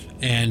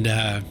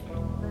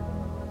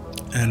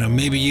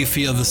maybe you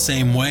feel the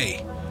same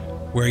way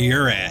where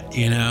you're at,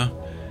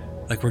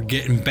 like we're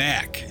getting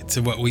back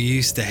to what we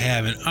used to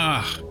have, and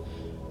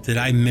did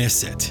I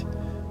miss it?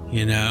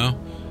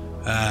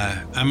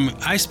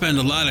 I spend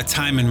a lot of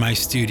time in my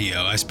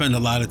studio. I spend a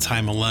lot of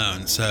time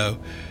alone. So,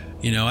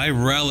 I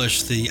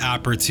relish the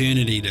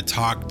opportunity to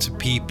talk to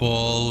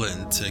people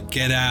and to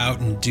get out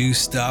and do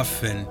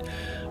stuff and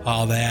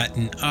all that.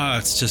 And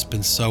it's just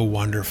been so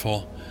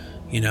wonderful.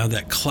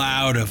 That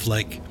cloud of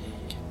like,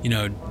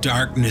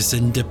 darkness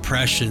and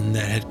depression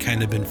that had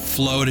kind of been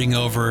floating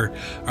over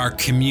our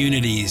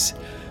communities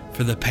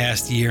for the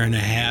past year and a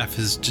half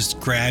is just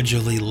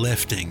gradually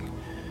lifting.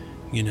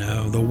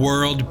 The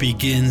world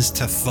begins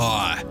to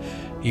thaw,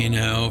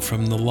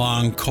 from the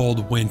long,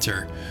 cold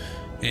winter.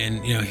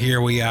 And,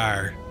 here we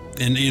are.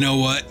 And you know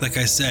what? Like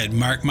I said,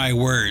 mark my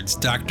words,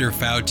 Dr.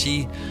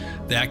 Fauci,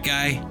 that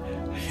guy,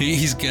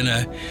 he's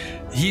gonna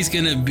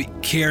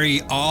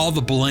carry all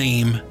the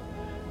blame,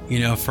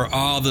 for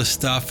all the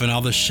stuff and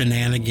all the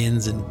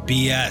shenanigans and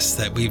BS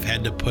that we've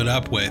had to put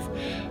up with.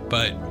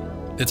 But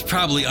it's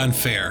probably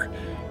unfair.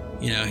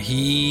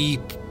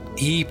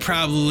 He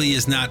probably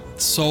is not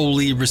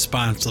solely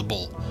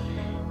responsible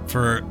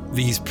for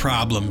these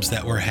problems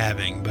that we're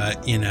having,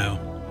 but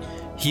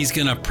he's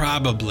gonna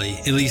probably,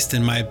 at least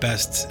in my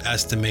best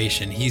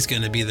estimation, he's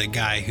gonna be the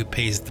guy who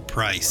pays the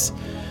price,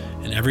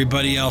 and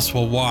everybody else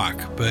will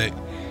walk. But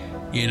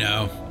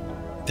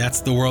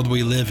that's the world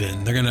we live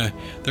in.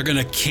 They're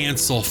gonna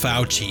cancel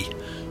Fauci,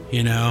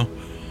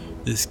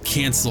 this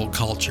cancel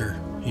culture.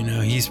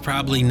 He's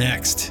probably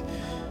next.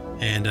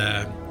 And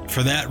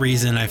for that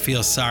reason, I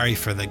feel sorry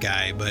for the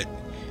guy. But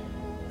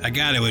I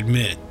got to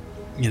admit,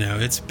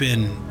 it's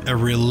been a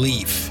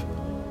relief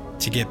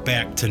to get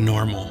back to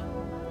normal,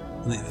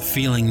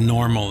 feeling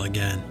normal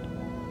again.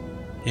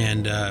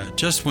 And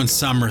just when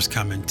summer's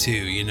coming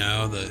too,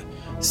 the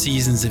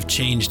seasons have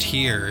changed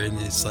here, and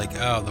it's like,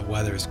 oh, the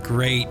weather's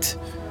great.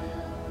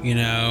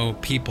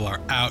 People are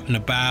out and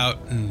about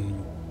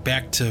and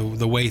back to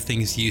the way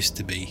things used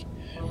to be.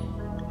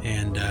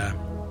 And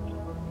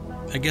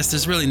I guess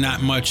there's really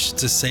not much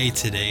to say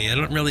today. I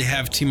don't really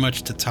have too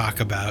much to talk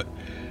about.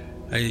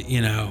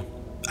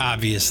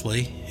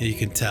 Obviously, you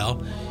can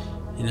tell.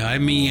 I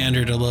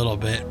meandered a little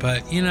bit,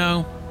 but it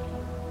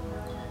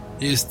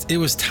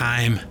was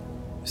time.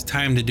 It was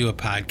time to do a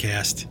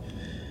podcast.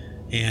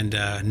 And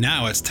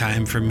now it's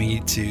time for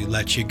me to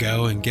let you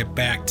go and get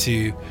back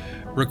to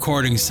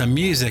recording some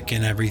music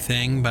and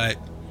everything. But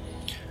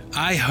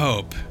I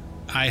hope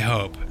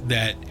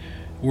that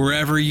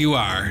wherever you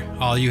are,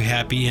 all you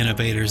happy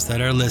innovators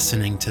that are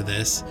listening to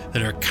this,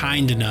 that are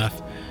kind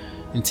enough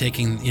and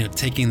taking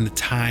the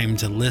time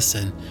to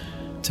listen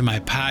to my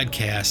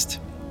podcast,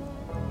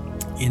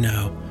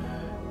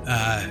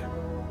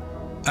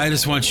 I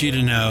just want you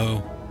to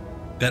know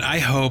that I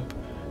hope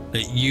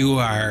that you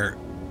are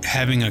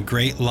having a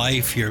great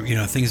life.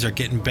 Things are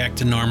getting back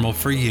to normal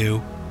for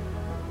you.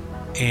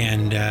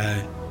 And,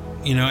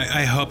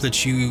 I hope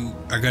that you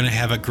are going to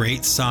have a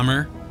great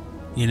summer,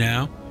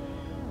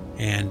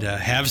 and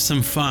have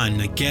some fun.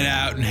 Get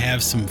out and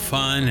have some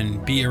fun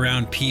and be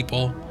around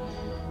people.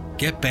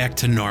 Get back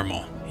to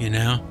normal,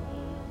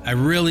 I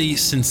really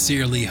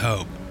sincerely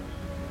hope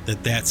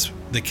that that's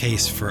the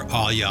case for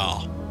all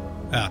y'all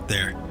out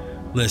there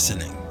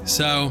listening.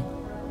 So,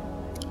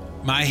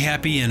 my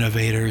happy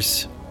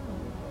innovators,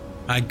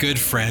 my good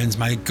friends,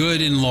 my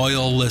good and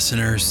loyal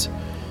listeners,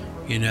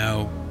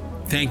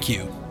 thank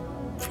you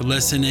for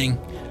listening.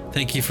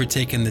 Thank you for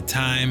taking the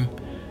time.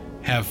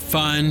 Have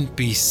fun,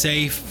 be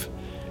safe.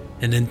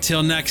 And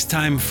until next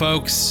time,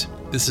 folks,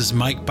 this is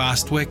Mike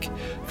Bostwick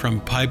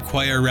from Pipe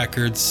Choir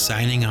Records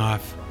signing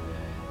off.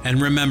 And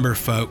remember,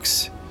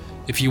 folks,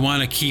 if you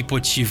want to keep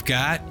what you've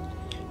got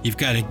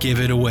to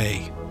give it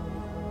away.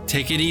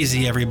 Take it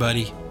easy,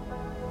 everybody.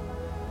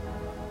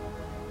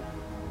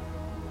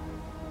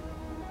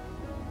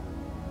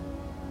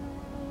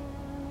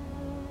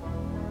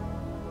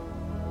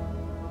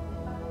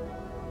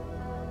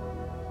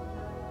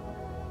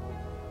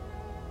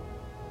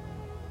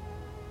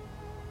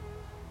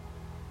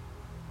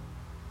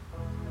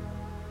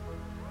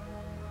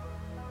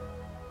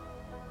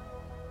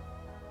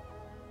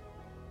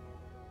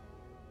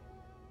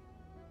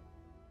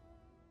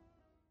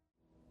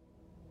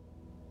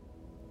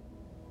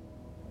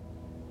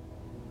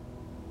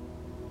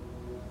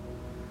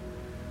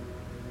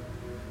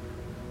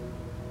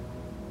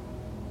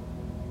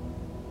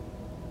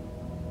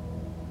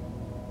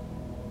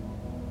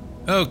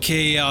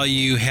 Okay, all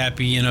you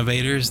happy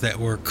innovators that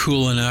were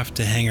cool enough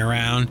to hang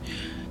around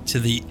to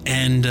the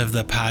end of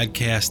the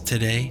podcast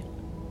today.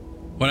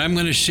 What I'm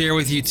going to share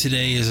with you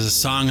today is a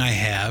song I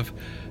have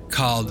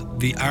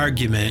called The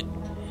Argument.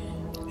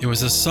 It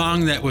was a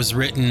song that was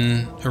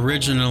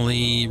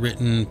originally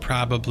written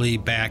probably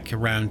back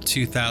around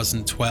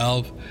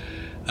 2012.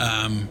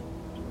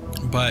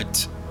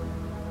 But,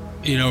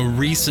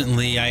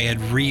 recently I had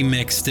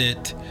remixed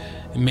it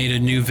and made a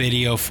new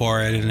video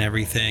for it and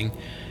everything.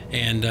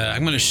 And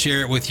I'm going to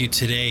share it with you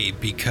today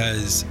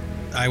because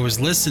I was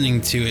listening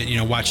to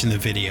it, watching the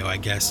video, I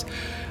guess,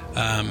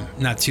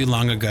 not too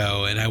long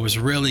ago. And I was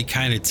really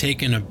kind of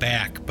taken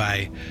aback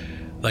by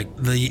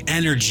the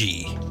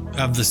energy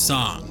of the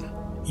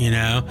song,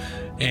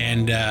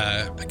 and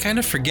I kind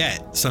of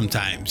forget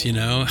sometimes,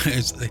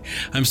 it's like,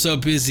 I'm so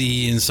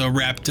busy and so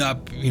wrapped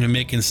up,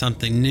 making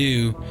something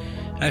new.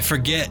 I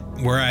forget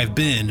where I've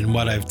been and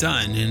what I've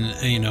done.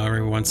 And,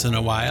 every once in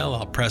a while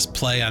I'll press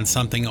play on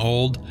something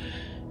old.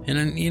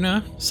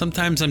 And,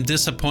 sometimes I'm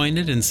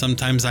disappointed and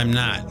sometimes I'm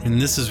not.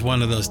 And this is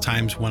one of those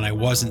times when I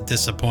wasn't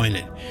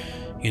disappointed,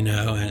 and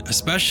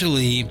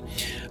especially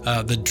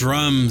the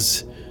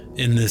drums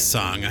in this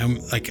song. I'm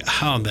like,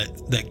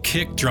 that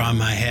kick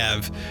drum I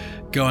have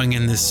going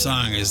in this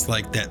song is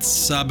like that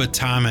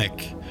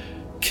subatomic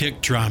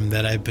kick drum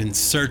that I've been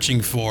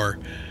searching for,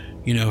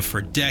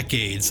 for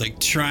decades, like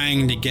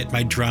trying to get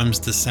my drums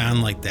to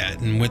sound like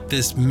that. And with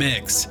this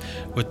mix,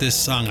 with this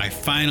song, I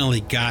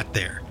finally got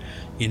there.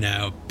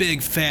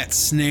 Big fat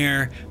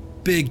snare,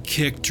 big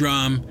kick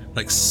drum,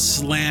 like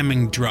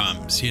slamming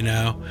drums,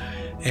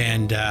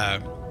 and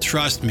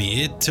trust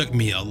me, it took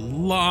me a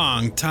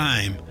long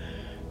time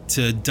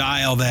to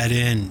dial that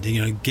in,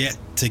 get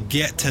to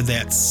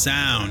that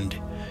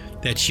sound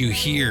that you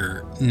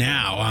hear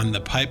now on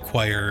the Pipe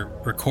Choir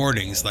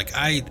recordings. Like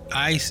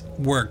I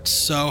worked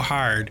so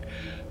hard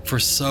for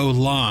so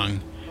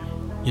long,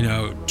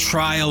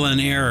 trial and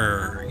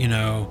error,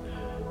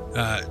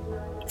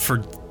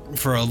 for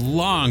for a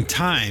long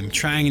time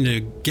trying to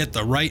get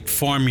the right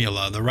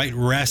formula, the right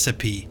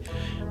recipe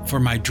for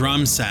my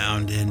drum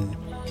sound. And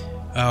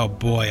oh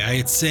boy,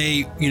 I'd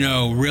say,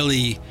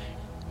 really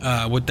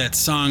with that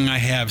song I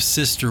have,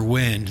 Sister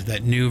Wind,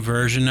 that new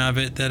version of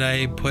it that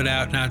I put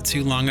out not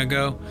too long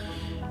ago,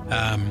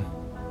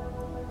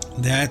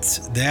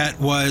 that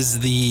was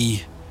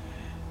the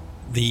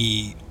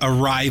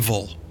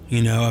arrival,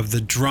 of the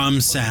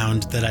drum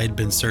sound that I'd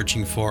been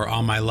searching for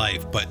all my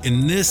life. But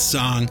in this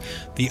song,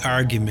 The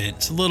Argument,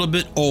 it's a little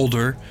bit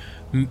older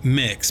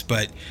mix,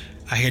 but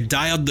I had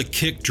dialed the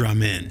kick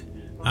drum in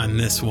on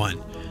this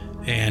one.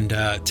 And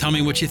tell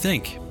me what you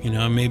think.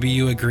 Maybe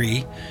you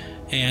agree.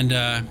 And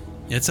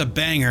it's a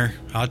banger,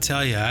 I'll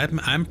tell you.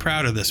 I'm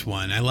proud of this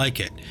one. I like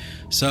it.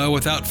 So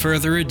without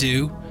further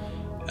ado,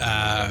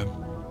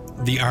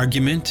 The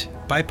Argument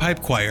by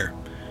Pipe Choir.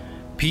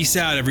 Peace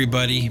out,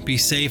 everybody. Be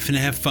safe and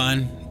have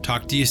fun.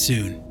 Talk to you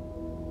soon.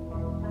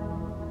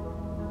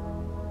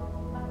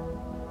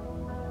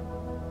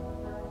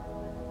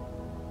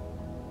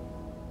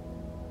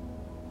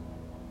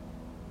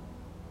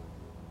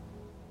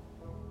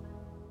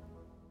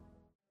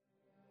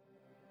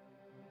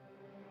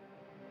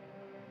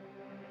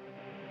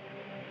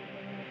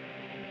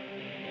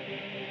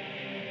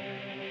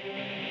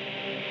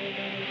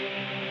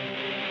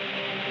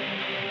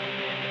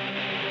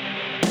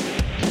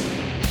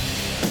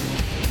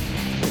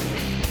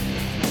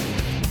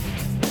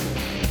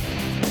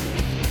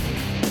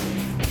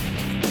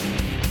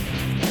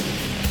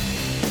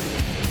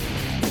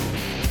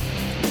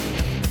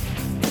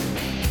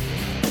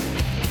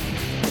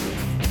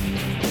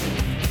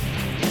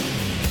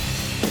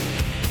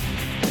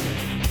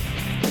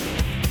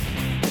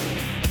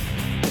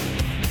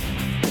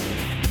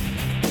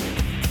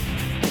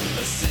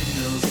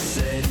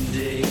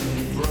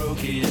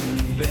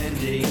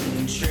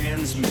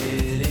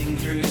 Transmitting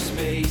through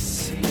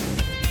space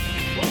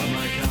while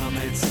my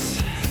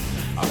comets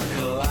are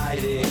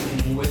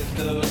colliding with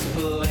those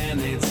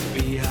planets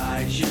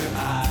behind your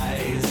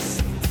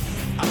eyes.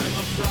 I'm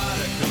a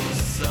prodigal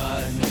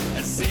son,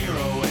 a 0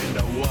 and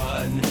a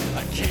 1,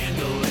 a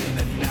candle in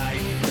the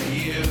night for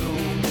you,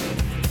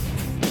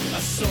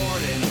 a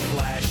sword and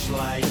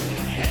flashlight.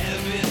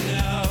 Heaven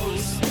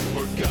knows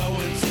we're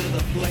going to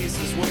the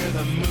places where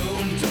the moon